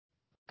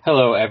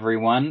Hello,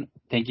 everyone.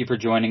 Thank you for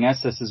joining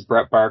us. This is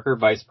Brett Barker,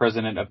 Vice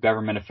President of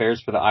Government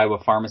Affairs for the Iowa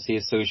Pharmacy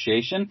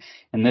Association,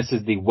 and this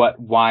is the What,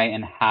 Why,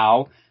 and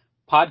How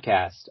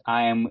podcast.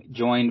 I am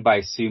joined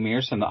by Sue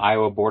Mears from the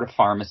Iowa Board of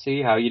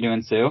Pharmacy. How are you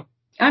doing, Sue?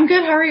 I'm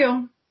good. How are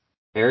you?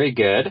 Very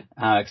good.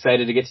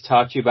 Excited to get to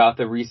talk to you about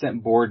the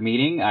recent board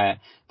meeting.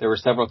 There were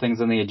several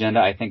things on the agenda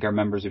I think our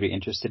members would be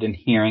interested in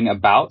hearing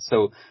about,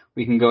 so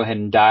we can go ahead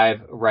and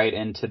dive right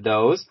into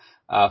those.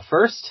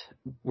 First,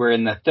 we're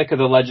in the thick of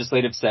the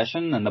legislative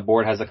session, and the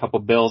board has a couple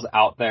bills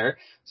out there.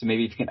 So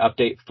maybe if you can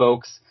update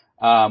folks,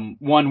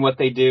 one, what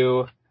they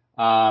do,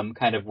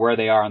 kind of where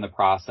they are in the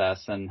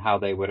process, and how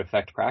they would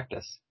affect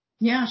practice.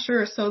 Yeah,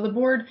 sure. So the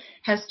board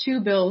has two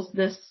bills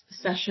this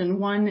session.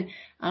 One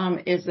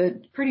is a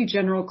pretty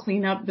general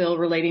cleanup bill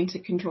relating to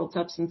controlled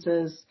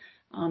substances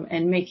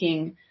and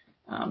making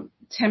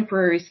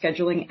temporary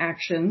scheduling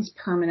actions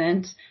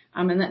permanent,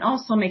 and then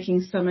also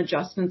making some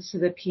adjustments to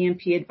the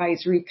PNP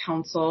Advisory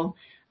Council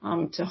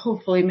to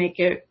hopefully make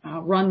it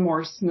run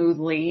more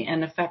smoothly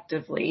and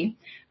effectively.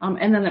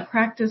 And then the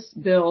practice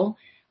bill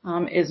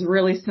is a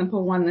really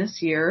simple one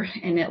this year,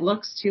 and it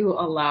looks to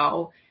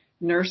allow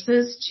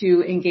nurses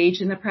to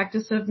engage in the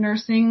practice of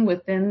nursing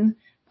within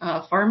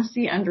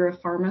pharmacy under a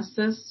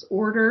pharmacist's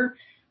order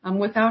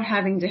without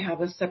having to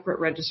have a separate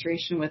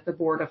registration with the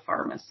Board of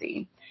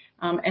Pharmacy.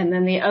 And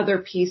then the other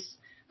piece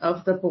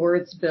of the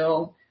board's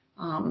bill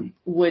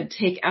would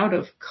take out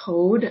of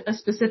code a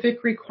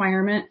specific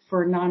requirement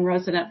for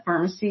non-resident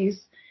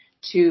pharmacies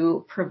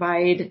to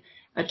provide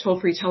a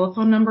toll-free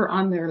telephone number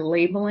on their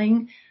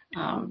labeling.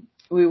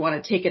 We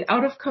want to take it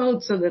out of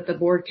code so that the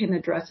board can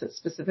address it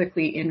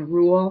specifically in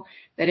rule,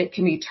 that it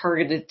can be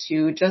targeted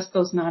to just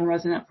those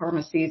non-resident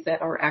pharmacies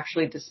that are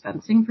actually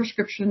dispensing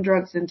prescription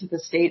drugs into the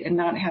state and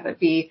not have it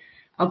be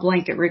a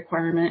blanket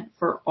requirement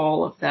for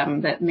all of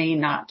them that may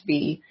not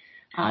be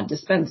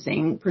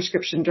dispensing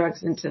prescription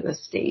drugs into the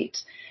state.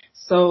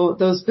 So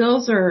those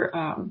bills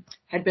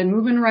had been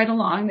moving right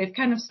along. They've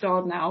kind of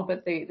stalled now,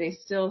 but they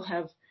still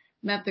have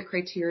met the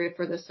criteria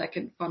for the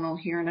second funnel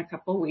here in a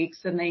couple of weeks,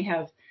 and they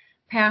have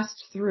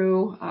passed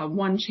through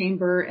one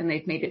chamber and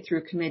they've made it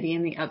through committee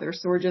in the other.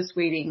 So we're just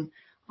waiting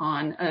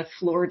on a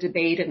floor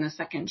debate in the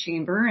second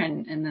chamber,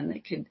 and then they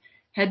could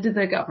head to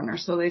the governor.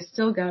 So they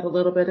still got a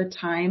little bit of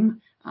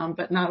time,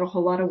 but not a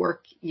whole lot of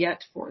work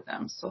yet for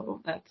them.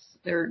 So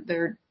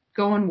they're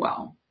going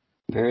well.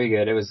 Very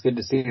good. It was good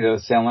to see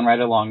those sailing right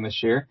along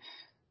this year.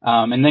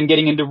 And then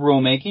getting into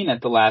rulemaking,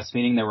 at the last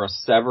meeting, there were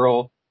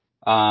several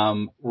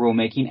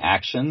rulemaking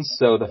actions.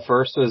 So the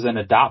first was an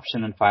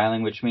adoption and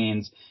filing, which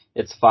means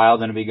it's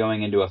filed and it'll be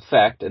going into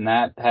effect. And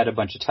that had a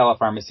bunch of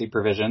telepharmacy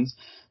provisions.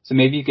 So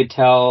maybe you could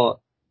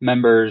tell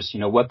members,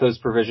 what those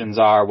provisions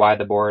are, why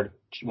the board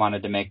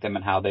wanted to make them,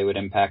 and how they would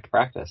impact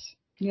practice.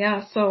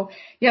 Yeah. So,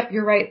 yep,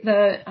 you're right.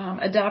 The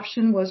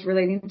adoption was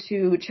relating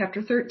to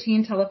Chapter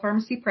 13,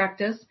 telepharmacy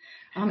practice.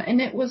 And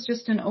it was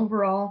just an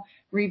overall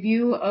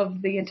review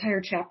of the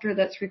entire chapter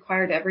that's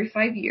required every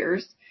 5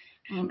 years.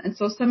 And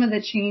so some of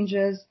the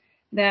changes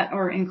that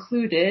are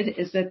included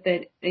is that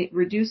it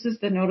reduces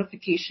the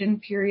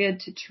notification period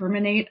to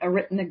terminate a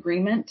written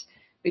agreement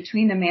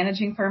between the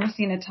managing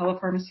pharmacy and a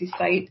telepharmacy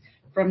site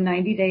from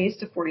 90 days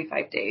to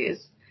 45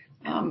 days.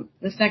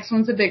 This next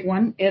one's a big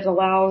one. It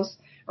allows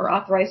or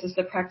authorizes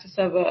the practice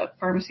of a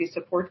pharmacy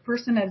support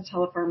person at a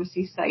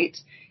telepharmacy site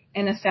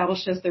and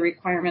establishes the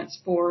requirements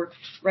for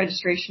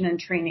registration and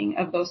training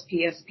of those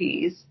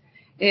PSPs.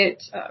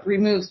 It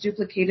removes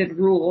duplicated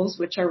rules,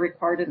 which are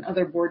required in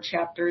other board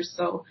chapters.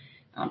 So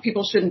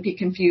people shouldn't be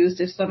confused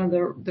if some of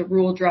the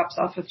rule drops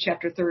off of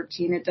Chapter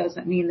 13. It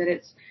doesn't mean that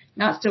it's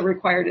not still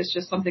required. It's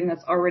just something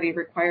that's already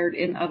required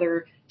in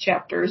other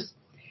chapters.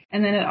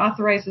 And then it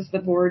authorizes the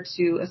board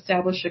to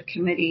establish a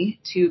committee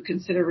to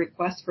consider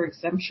requests for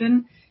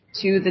exemption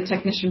to the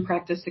technician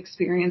practice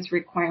experience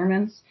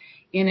requirements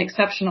in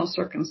exceptional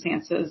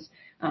circumstances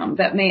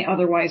that may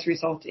otherwise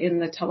result in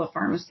the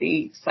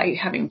telepharmacy site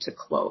having to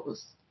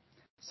close.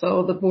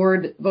 So the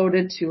board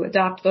voted to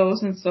adopt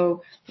those, and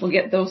so we'll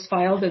get those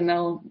filed, and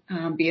they'll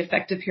be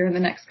effective here in the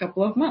next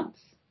couple of months.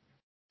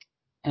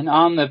 And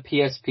on the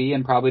PSP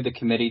and probably the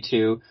committee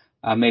too,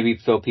 maybe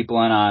fill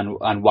people in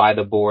on why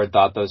the board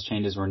thought those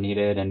changes were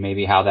needed and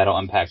maybe how that'll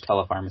impact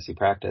telepharmacy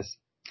practice.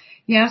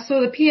 Yeah, so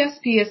the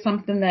PSP is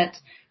something that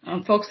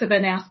folks have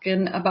been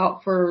asking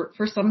about for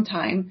some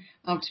time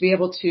to be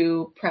able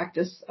to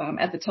practice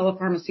at the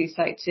telepharmacy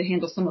site to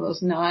handle some of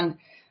those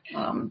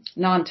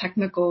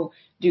non-technical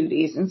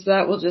duties. And so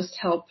that will just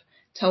help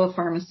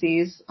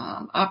telepharmacies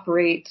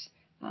operate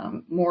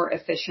more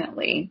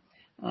efficiently.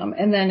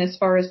 And then as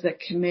far as the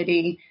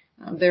committee,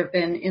 there have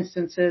been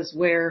instances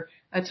where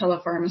a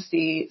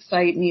telepharmacy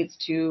site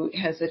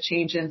has a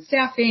change in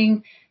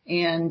staffing,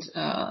 and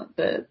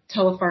the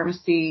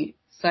telepharmacy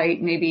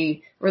site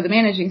or the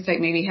managing site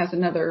maybe has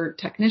another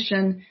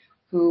technician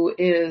who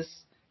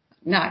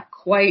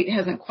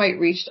hasn't quite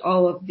reached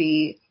all of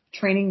the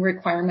training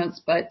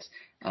requirements, but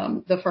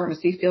the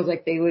pharmacy feels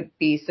like they would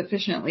be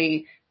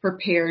sufficiently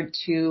prepared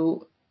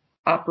to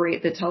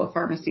operate the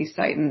telepharmacy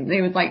site, and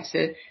they would like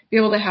to be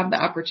able to have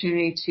the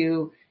opportunity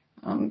to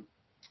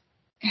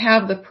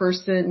have the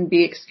person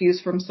be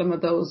excused from some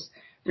of those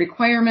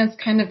requirements,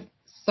 kind of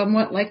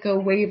somewhat like a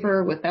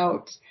waiver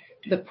without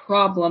the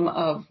problem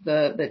of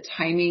the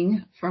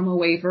timing from a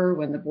waiver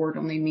when the board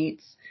only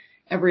meets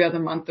every other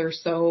month or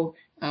so.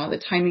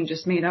 The timing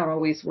just may not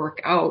always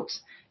work out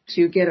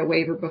to get a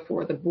waiver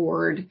before the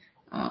board,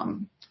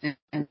 and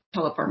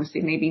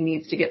telepharmacy maybe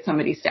needs to get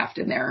somebody staffed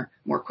in there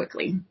more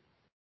quickly.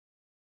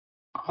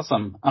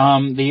 Awesome.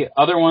 The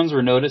other ones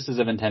were notices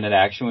of intended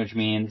action, which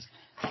means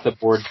the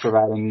board's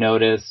providing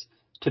notice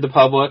to the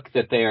public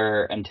that they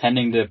are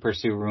intending to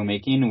pursue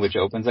rulemaking, which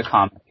opens a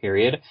comment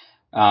period.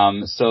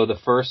 So the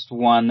first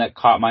one that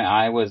caught my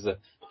eye was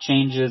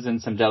changes in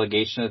some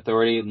delegation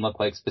authority and looked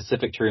like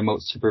specific to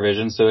remote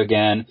supervision. So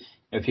again,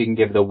 if you can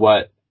give the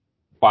what,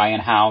 why,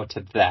 and how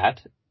to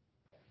that.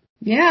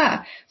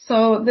 Yeah.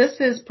 So this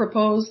is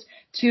proposed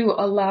to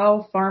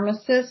allow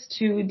pharmacists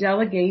to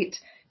delegate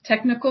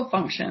technical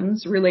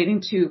functions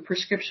relating to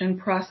prescription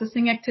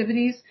processing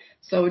activities,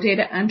 so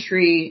data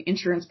entry,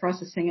 insurance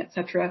processing,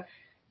 etc.,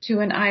 to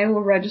an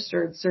Iowa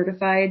registered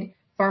certified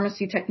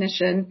pharmacy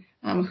technician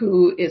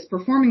who is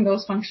performing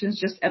those functions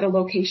just at a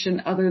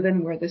location other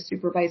than where the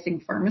supervising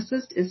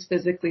pharmacist is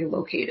physically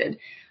located.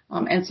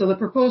 And so the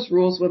proposed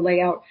rules would lay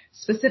out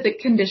specific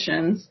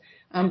conditions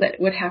that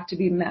would have to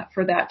be met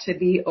for that to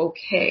be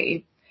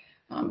okay.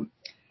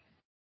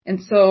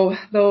 And so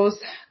those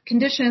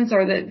conditions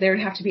are that there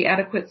would have to be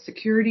adequate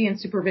security and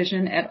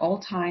supervision at all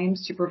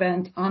times to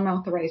prevent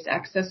unauthorized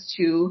access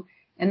to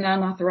and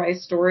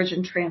unauthorized storage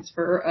and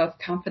transfer of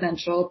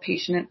confidential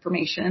patient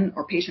information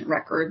or patient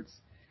records.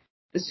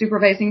 The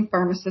supervising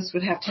pharmacist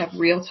would have to have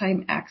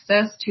real-time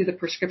access to the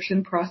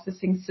prescription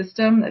processing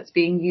system that's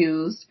being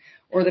used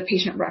or the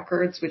patient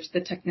records which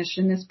the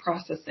technician is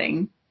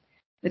processing.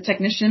 The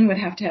technician would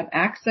have to have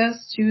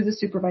access to the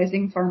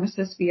supervising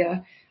pharmacist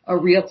via a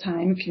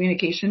real-time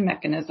communication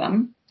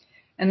mechanism,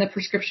 and the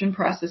prescription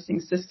processing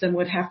system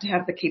would have to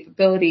have the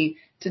capability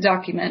to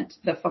document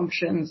the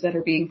functions that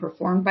are being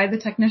performed by the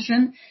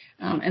technician.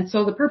 And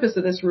so the purpose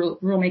of this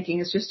rulemaking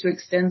is just to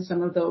extend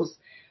some of those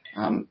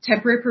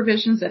temporary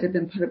provisions that have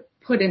been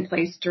put in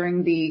place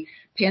during the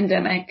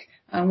pandemic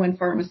when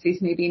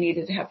pharmacies maybe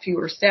needed to have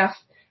fewer staff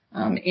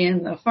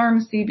in the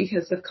pharmacy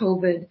because of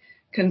COVID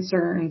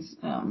concerns.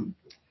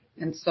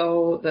 And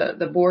so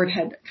the board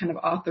had kind of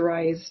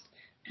authorized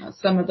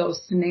some of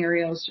those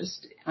scenarios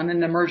just on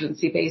an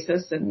emergency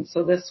basis. And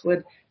so this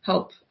would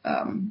help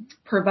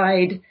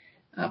provide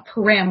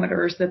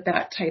parameters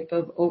that type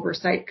of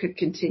oversight could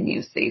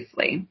continue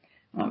safely.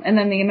 And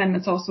then the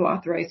amendments also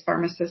authorize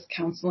pharmacist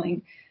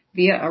counseling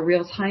via a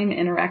real-time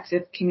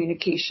interactive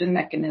communication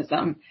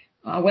mechanism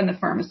when the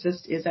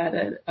pharmacist is at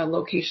a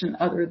location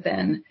other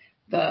than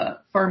the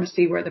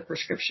pharmacy where the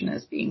prescription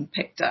is being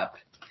picked up.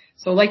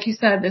 So like you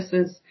said, this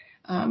is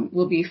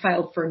will be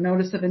filed for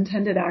notice of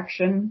intended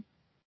action.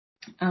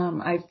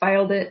 I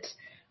filed it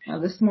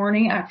this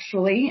morning,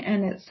 actually,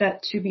 and it's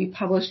set to be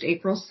published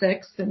April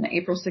 6th in the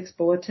April 6th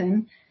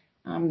bulletin.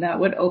 That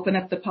would open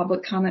up the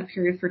public comment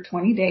period for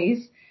 20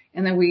 days.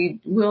 And then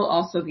we will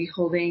also be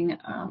holding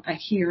a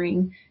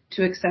hearing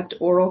to accept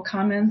oral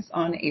comments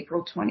on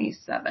April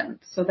 27th.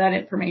 So that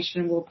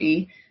information will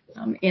be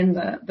in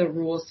the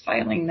rules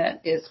filing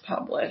that is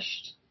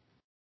published.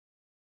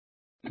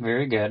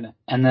 Very good.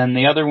 And then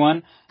the other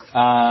one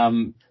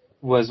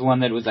was one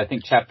that was, I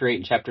think, Chapter 8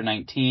 and Chapter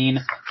 19.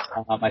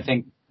 I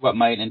think what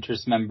might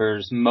interest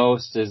members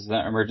most is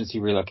the emergency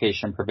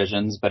relocation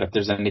provisions, but if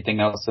there's anything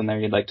else in there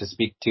you'd like to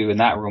speak to in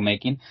that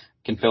rulemaking,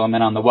 you can fill them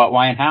in on the what,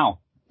 why, and how.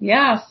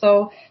 Yeah,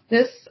 so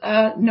this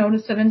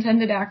notice of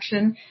intended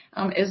action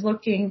is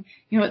looking,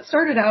 it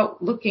started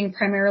out looking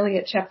primarily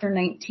at Chapter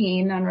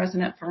 19,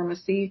 non-resident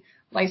pharmacy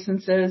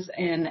licenses,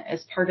 and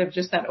as part of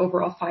just that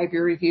overall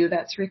 5-year review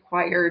that's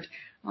required.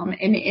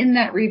 And in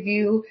that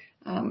review,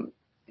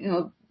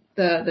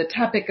 the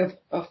topic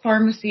of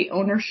pharmacy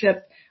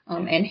ownership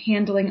and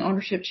handling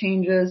ownership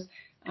changes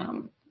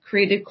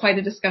created quite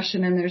a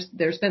discussion, and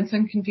there's been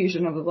some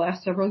confusion over the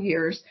last several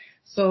years.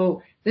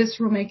 So this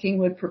rulemaking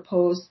would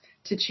propose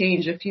to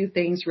change a few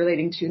things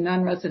relating to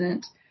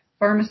non-resident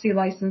pharmacy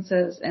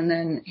licenses and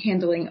then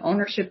handling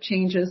ownership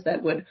changes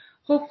that would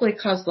hopefully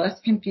cause less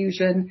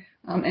confusion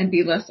and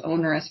be less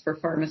onerous for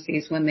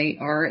pharmacies when they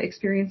are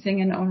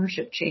experiencing an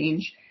ownership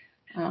change.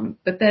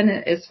 But then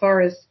as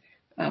far as,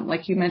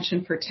 like you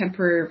mentioned, for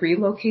temporary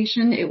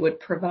relocation, it would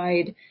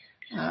provide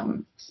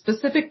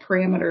specific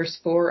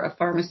parameters for a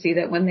pharmacy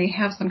that when they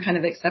have some kind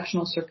of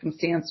exceptional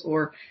circumstance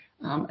or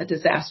a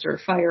disaster,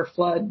 fire,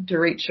 flood,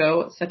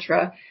 derecho,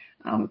 etc.,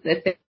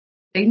 that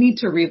they need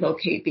to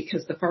relocate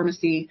because the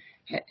pharmacy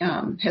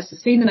has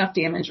sustained enough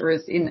damage or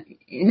is in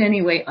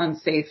any way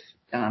unsafe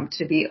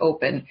to be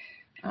open.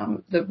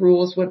 The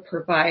rules would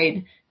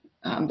provide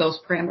those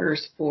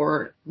parameters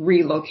for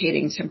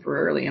relocating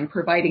temporarily and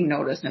providing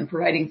notice and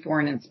providing for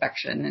an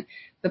inspection.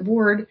 The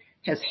board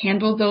has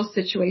handled those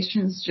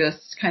situations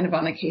just kind of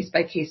on a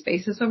case-by-case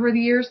basis over the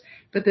years,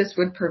 but this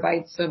would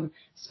provide some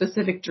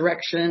specific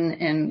direction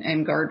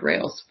and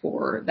guardrails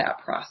for that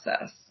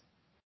process.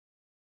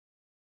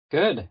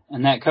 Good.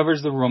 And that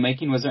covers the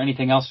rulemaking. Was there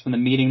anything else from the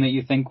meeting that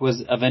you think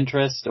was of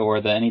interest, or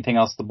anything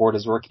else the board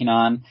is working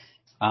on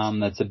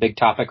that's a big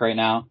topic right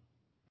now?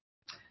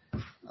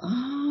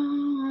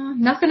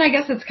 Nothing, I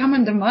guess, that's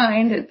coming to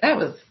mind. That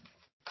was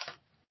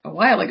a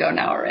while ago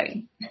now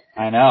already.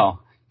 I know.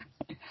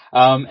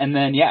 And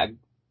then,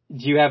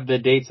 do you have the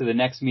dates of the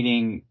next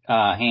meeting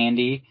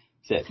handy?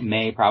 Is it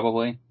May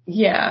probably?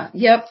 Yeah.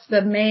 Yep.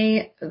 The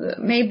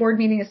May board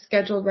meeting is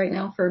scheduled right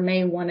now for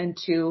May 1 and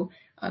 2.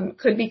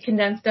 Could be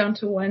condensed down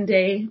to one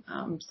day.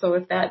 So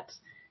if that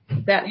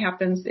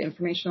happens, the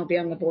information will be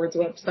on the board's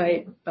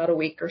website about a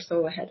week or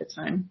so ahead of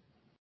time.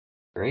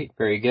 Great.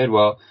 Very good.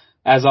 Well,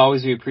 as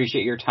always, we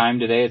appreciate your time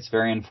today. It's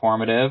very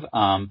informative.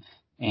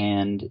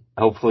 And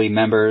hopefully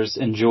members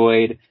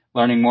enjoyed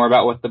learning more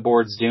about what the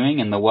board's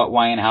doing and the what,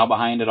 why, and how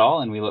behind it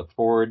all. And we look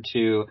forward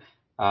to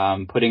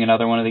putting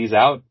another one of these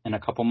out in a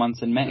couple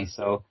months in May.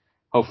 So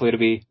hopefully it'll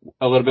be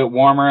a little bit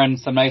warmer and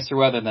some nicer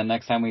weather than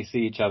next time we see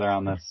each other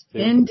on this.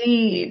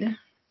 Indeed.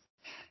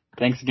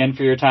 Thanks again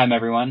for your time,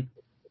 everyone.